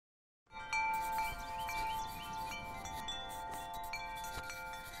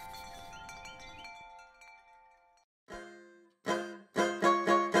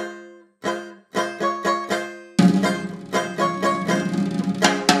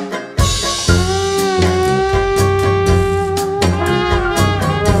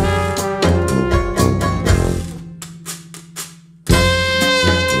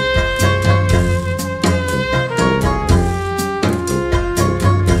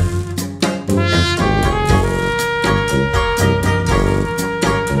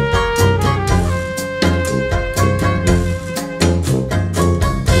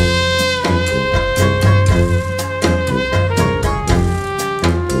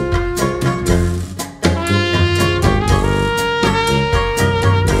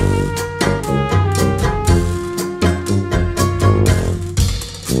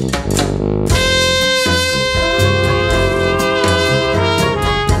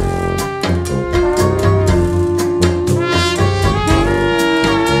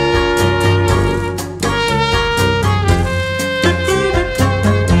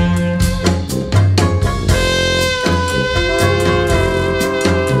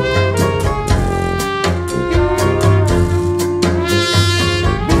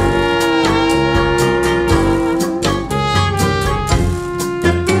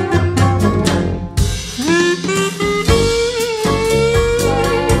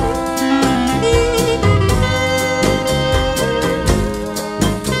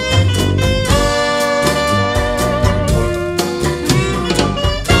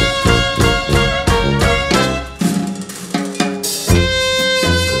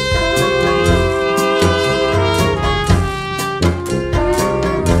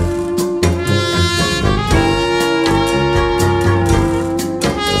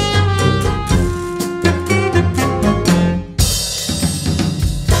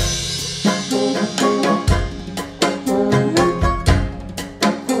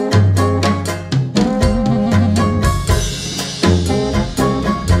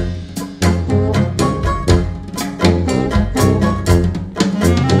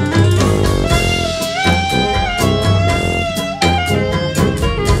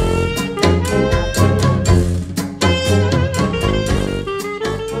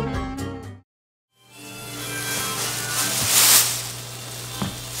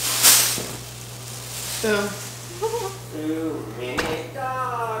Boom. 2-minute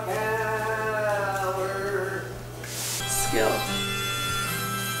dog hour. Skill.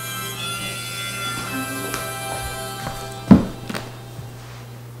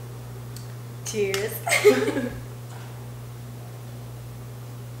 Cheers.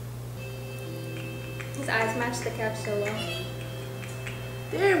 His eyes match the couch so well.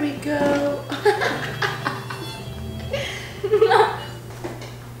 There we go.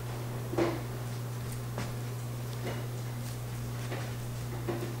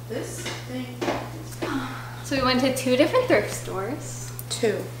 This thing. So we went to 2 different thrift stores.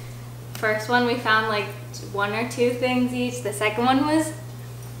 2. First one we found like 1 or 2 things each. The second one was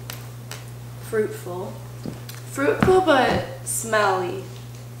fruitful. Fruitful but smelly.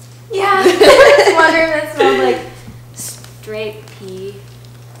 Yeah. This one room that smelled like straight pee.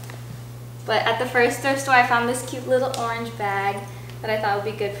 But at the first thrift store I found this cute little orange bag that I thought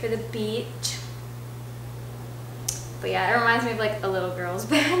would be good for the beach. But yeah, it reminds me of like a little girl's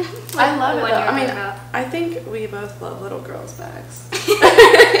bag. Like I love it though. I mean, about. I think we both love little girls' bags.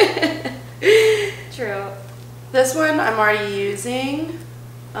 True. This one I'm already using.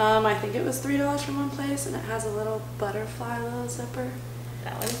 I think it was $3 from one place, and it has a little butterfly little zipper.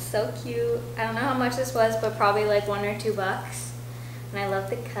 That one's so cute. I don't know how much this was, but probably like $1 or $2. And I love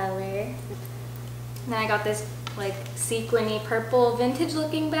the color. And then I got this like sequiny purple vintage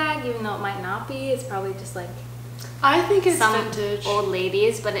looking bag, even though it might not be. It's probably just like I think it's some vintage. old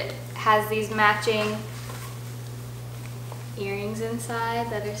ladies, but it has these matching earrings inside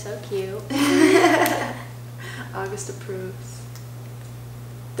that are so cute. August approves.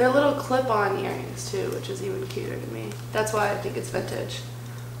 They're little clip-on earrings too, which is even cuter to me. That's why I think it's vintage.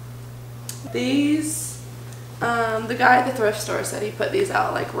 These, the guy at the thrift store said he put these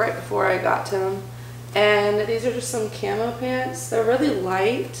out like right before I got to him. And these are just some camo pants. They're really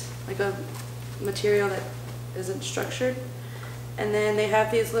light, like a material that isn't structured. And then they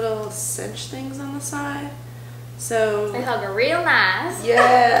have these little cinch things on the side. So They hug real nice.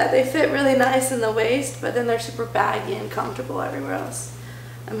 yeah, they fit really nice in the waist, but then they're super baggy and comfortable everywhere else.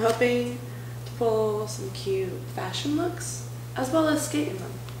 I'm hoping to pull some cute fashion looks as well as skating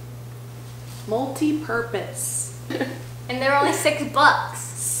them. Multi-purpose. And they're only $6.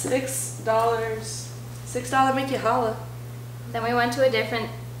 $6. $6 make you holla. Then we went to a different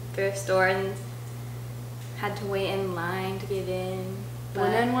thrift store and had to wait in line to get in.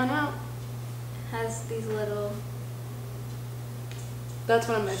 One in, one out. Has these little That's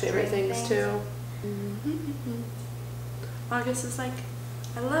one of my favorite string things too. August is like,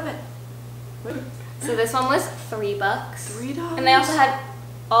 I love it. So this one was $3. $3. And they also had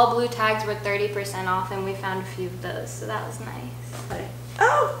all blue tags were 30% off, and we found a few of those, so that was nice. Okay.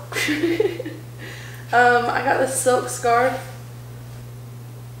 Oh! I got this silk scarf.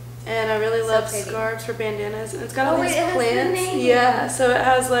 And I really love pretty. scarves for bandanas. And it's got all Oh, these wait, it has the plants. name. Yeah, so it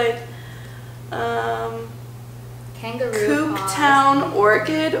has like Kangaroo paws. Kooktown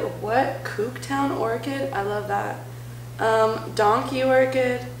orchid. What? Kooktown orchid? I love that. Donkey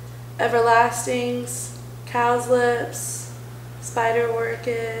orchid, everlastings, cow's lips, spider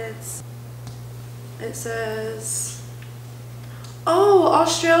orchids. It says, oh,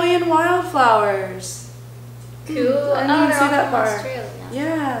 Australian wildflowers. Cool. I didn't even see that part. Australia.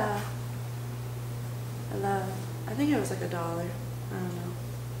 Yeah. I think it was like $1. I don't know.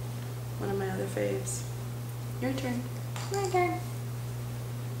 One of my other faves. Your turn. My turn.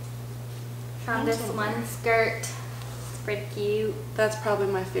 Found this one skirt. It's pretty cute. That's probably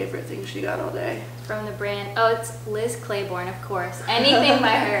my favorite thing she got all day. From the brand. Oh, it's Liz Claiborne, of course. Anything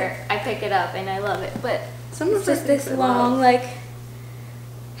by her, I pick it up and I love it. But Some of it's her just this things I long, love. like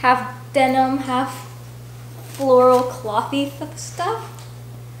half denim, half floral clothy stuff.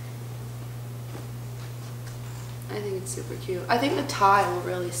 I think it's super cute. I think the tie will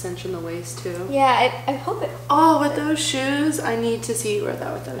really cinch in the waist too. Yeah, I hope it. Oh, with those shoes, I need to see you wear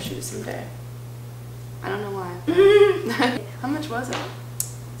that with those shoes someday. I don't know why. How much was it?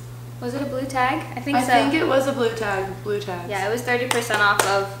 Was it a blue tag? I think I so. think it was a blue tag. Blue tags. Yeah, it was 30% off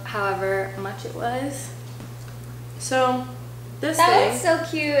of however much it was. So, this That thing. was so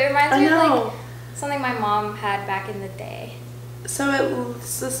cute. It reminds I me of know. like something my mom had back in the day. So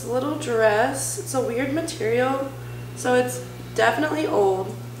it's this little dress. It's a weird material. So it's definitely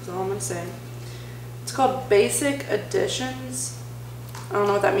old. That's all I'm gonna say. It's called Basic Editions. I don't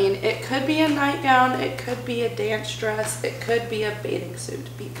know what that means. It could be a nightgown. It could be a dance dress. It could be a bathing suit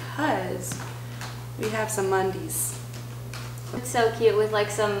because we have some undies. It's so cute with like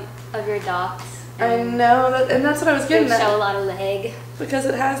some of your dots. I know that, and that's what I was getting Show a at lot of leg. because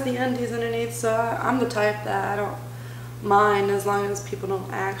it has the undies underneath. So I'm the type that I mine as long as people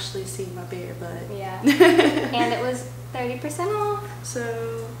don't actually see my bare butt. Yeah. And it was 30% off.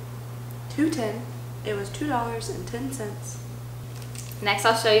 So $2.10. It was $2.10. Next,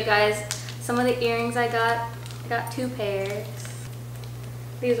 I'll show you guys some of the earrings I got. I got 2 pairs.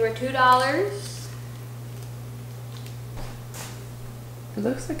 These were $2. It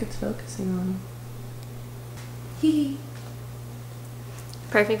looks like it's focusing on him.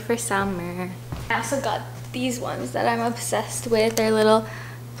 Perfect for summer. I also got these ones that I'm obsessed with. They're little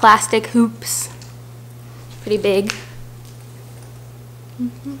plastic hoops. Pretty big.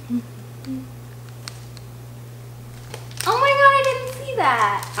 Oh my god, I didn't see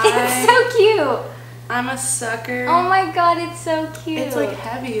that. It's so cute. I'm a sucker. Oh my god, it's so cute. It's like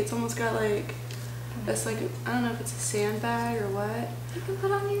heavy. It's almost got like, it's like, I don't know if it's a sandbag or what. You can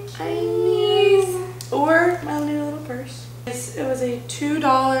put on your keys. Or my new little purse. It was a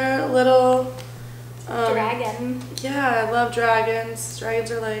 $2 little dragon. Yeah, I love dragons.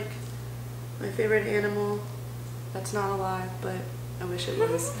 Dragons are like my favorite animal. That's not alive, but I wish it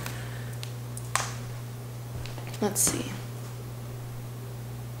was. Let's see.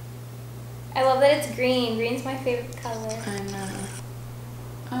 I love that it's green. Green's my favorite color. I know.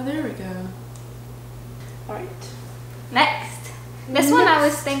 Oh, there we go. Alright. Next. This one I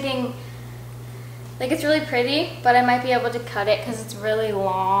was thinking, like, it's really pretty, but I might be able to cut it because it's really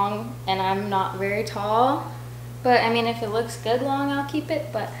long and I'm not very tall. But I mean, if it looks good long, I'll keep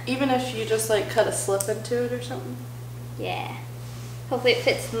it, but... Even if you just like cut a slip into it or something? Yeah. Hopefully it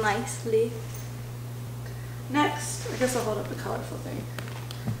fits nicely. Next, I guess I'll hold up the colorful thing.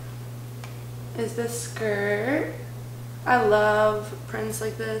 Is this skirt. I love prints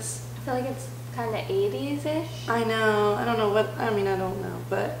like this. I feel like it's kind of 80s-ish. I know. I don't know what, I mean, I don't know,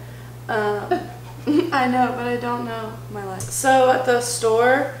 but I know, but I don't know my life. So at the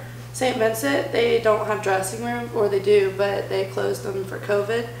store, St. Vincent, they don't have dressing room, or they do, but they closed them for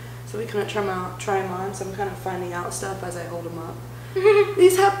COVID, so we couldn't try them on, so I'm kind of finding out stuff as I hold them up.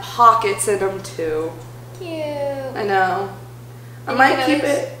 These have pockets in them too. Cute. I know. I might keep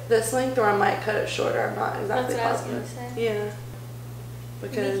it this length, or I might cut it shorter. I'm not exactly positive. That's what I was gonna say. Yeah.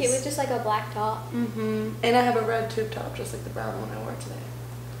 Because It'd be cute with just like a black top. And I have a red tube top, just like the brown one I wore today.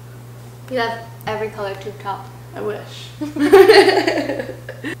 You have every color tube top. I wish.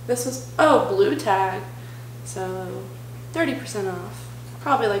 This was, blue tag. So 30% off.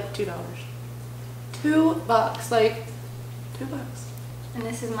 Probably like $2. $2, like $2. And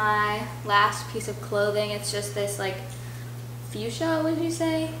this is my last piece of clothing. It's just this like fuchsia, would you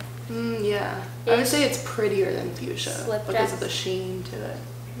say? Yeah. I would say it's prettier than fuchsia Slip because dress. of the sheen to it.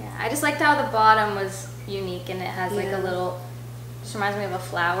 Yeah, I just liked how the bottom was unique and it has like a little, just reminds me of a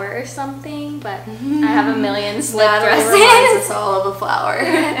flower or something, but I have a million slip dresses. Reminds us all of a flower.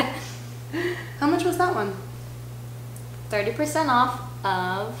 How much was that one? 30% off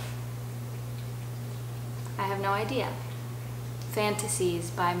of, I have no idea, Fantasies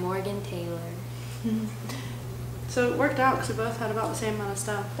by Morgan Taylor. So it worked out because we both had about the same amount of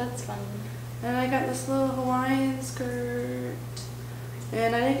stuff. That's fun. And I got this little Hawaiian skirt.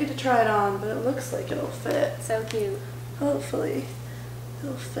 And I didn't get to try it on, but it looks like it'll fit. So cute. Hopefully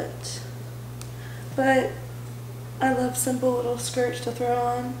it'll fit. But I love simple little skirts to throw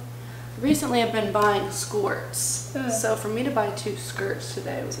on. Recently I've been buying skirts. So for me to buy 2 skirts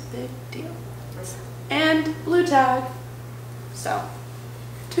today was a big deal. And blue tag. So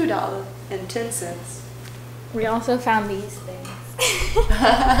 $2.10. We also found these things.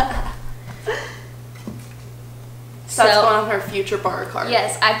 That's on her future bar cart.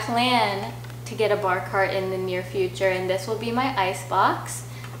 Yes, I plan to get a bar cart in the near future, and this will be my ice box.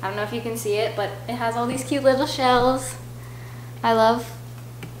 I don't know if you can see it, but it has all these cute little shells. I love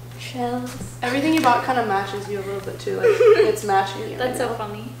shells. Everything you bought kind of matches you a little bit too. Like it's matching you. That's so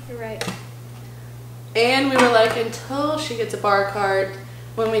funny. You're right. And we were like, until she gets a bar cart,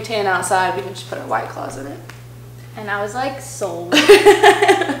 when we tan outside, we can just put our White Claws in it. And I was like, sold.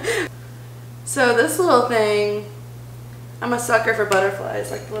 So this little thing, I'm a sucker for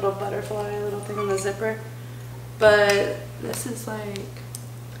butterflies, like the little butterfly little thing on the zipper. But this is like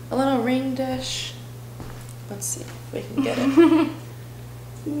a little ring dish. Let's see if we can get it.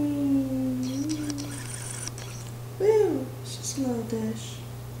 Woo! It's just a little dish.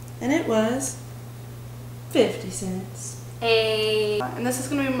 And it was 50 cents. Hey. And this is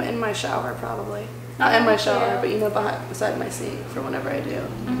going to be in my shower probably. Not in my shower, but you know, beside my sink for whenever I do.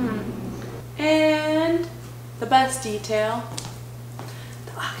 And the best detail,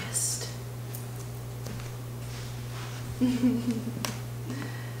 the August.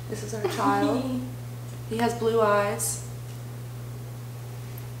 This is our child. He has blue eyes.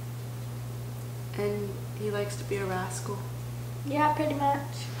 And he likes likes to be a rascal. Yeah, pretty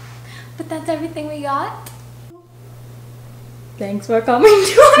much. But that's everything we got. Thanks for coming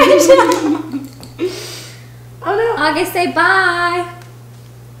to our channel. Oh no. August, say bye.